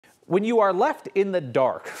When you are left in the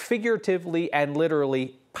dark, figuratively and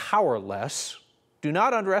literally powerless, do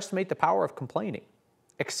not underestimate the power of complaining.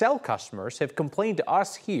 Xcel customers have complained to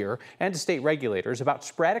us here and to state regulators about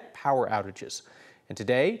sporadic power outages. And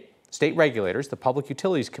today, state regulators, the Public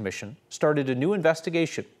Utilities Commission, started a new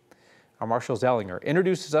investigation. Our Marshall Zellinger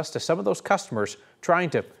introduces us to some of those customers trying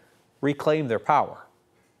to reclaim their power.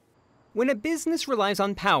 When a business relies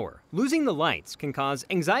on power, losing the lights can cause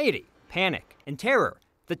anxiety, panic, and terror.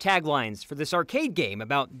 The taglines for this arcade game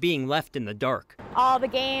about being left in the dark. All the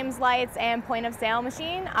games, lights, and point-of-sale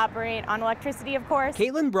machine operate on electricity, of course.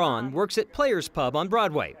 Caitlin Braun works at Players Pub on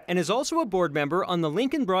Broadway and is also a board member on the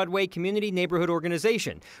Lincoln Broadway Community Neighborhood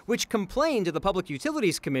Organization, which complained to the Public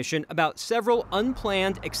Utilities Commission about several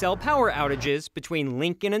unplanned Xcel power outages between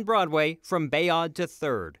Lincoln and Broadway from Bayard to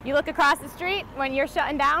 3rd. You look across the street when you're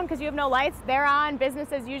shutting down because you have no lights. They're on,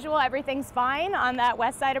 business as usual. Everything's fine on that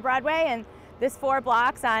west side of Broadway, and this 4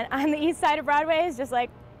 blocks on the east side of Broadway is just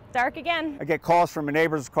like dark again. I get calls from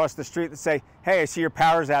neighbors across the street that say, hey, I see your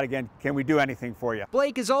power's out again. Can we do anything for you?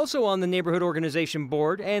 Blake is also on the neighborhood organization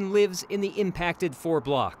board and lives in the impacted 4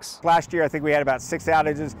 blocks. Last year, I think we had about 6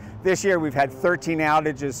 outages. This year, we've had 13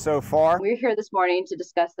 outages so far. We're here this morning to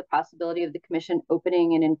discuss the possibility of the commission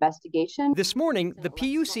opening an investigation. This morning, the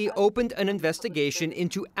PUC opened an investigation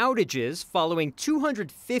into outages following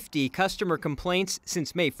 250 customer complaints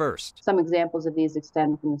since May 1st. Some examples of these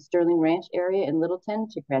extend from the Sterling Ranch area in Littleton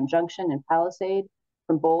to Grand Junction and Palisade,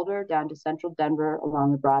 from Boulder down to central Denver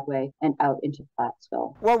along the Broadway and out into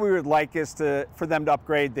Plattsville. What we would like is for them to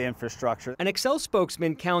upgrade the infrastructure. An Xcel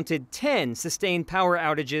spokesman counted 10 sustained power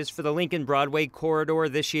outages for the Lincoln Broadway corridor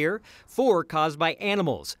this year, 4 caused by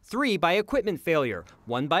animals, 3 by equipment failure,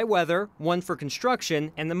 1 by weather, 1 for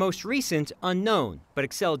construction, and the most recent unknown. But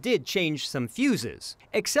Xcel did change some fuses.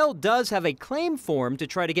 Xcel does have a claim form to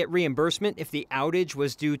try to get reimbursement if the outage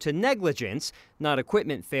was due to negligence, not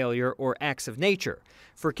equipment failure or acts of nature.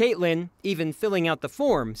 For Caitlin, even filling out the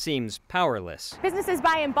form seems powerless. Businesses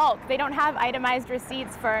buy in bulk. They don't have itemized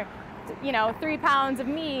receipts for, 3 pounds of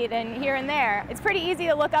meat and here and there. It's pretty easy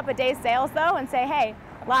to look up a day's sales though and say, hey,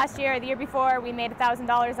 last year or the year before we made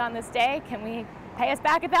 $1,000 on this day. Can we pay us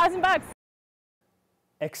back $1,000?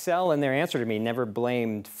 Xcel, in their answer to me, never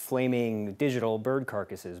blamed flaming digital bird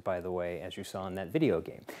carcasses, by the way, as you saw in that video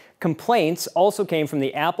game. Complaints also came from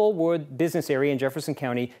the Applewood business area in Jefferson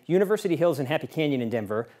County, University Hills and Happy Canyon in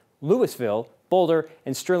Denver, Louisville, Boulder,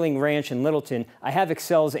 and Sterling Ranch in Littleton. I have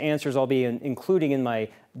Xcel's answers I'll be including in my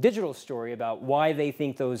digital story about why they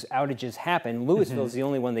think those outages happen. Louisville is the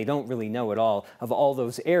only one they don't really know at all of all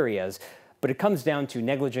those areas. But it comes down to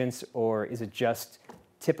negligence, or is it just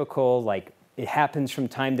typical, like, it happens from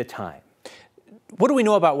time to time? What do we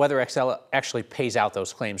know about whether Xcel actually pays out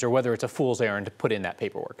those claims or whether it's a fool's errand to put in that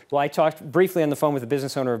paperwork? Well, I talked briefly on the phone with the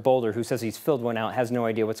business owner of Boulder who says he's filled one out, has no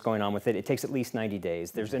idea what's going on with it. It takes at least 90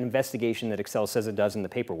 days. There's an investigation that Xcel says it does in the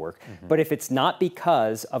paperwork. But if it's not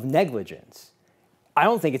because of negligence, I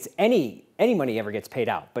don't think it's any money ever gets paid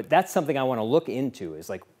out. But that's something I want to look into is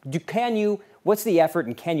like, what's the effort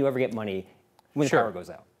and can you ever get money when the power goes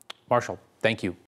out? Marshall, thank you.